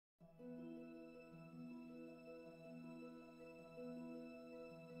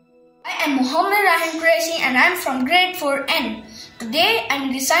am Mohammed Rahim Qureshi and I am from grade 4N. Today I am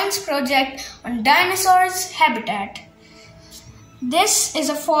in the science project on dinosaurs' habitat. This is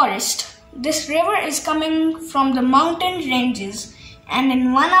a forest. This river is coming from the mountain ranges, and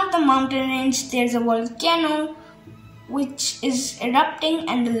in one of the mountain ranges there is a volcano which is erupting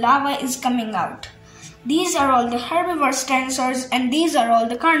and the lava is coming out. These are all the herbivorous dinosaurs and these are all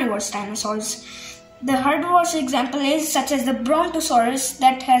the carnivorous dinosaurs. The herbivorous example is such as the Brontosaurus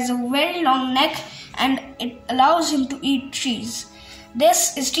that has a very long neck and it allows him to eat trees.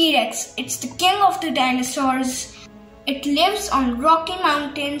 This is T-Rex. It's the king of the dinosaurs. It lives on rocky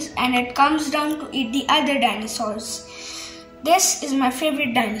mountains and it comes down to eat the other dinosaurs. This is my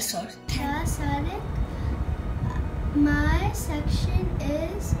favorite dinosaur. Yeah, Sadiq. My section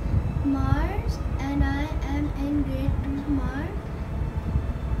is Mars and I am in grade 2 Mars.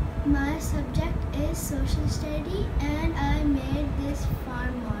 My subject is social study and I made this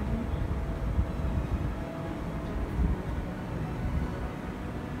farm model.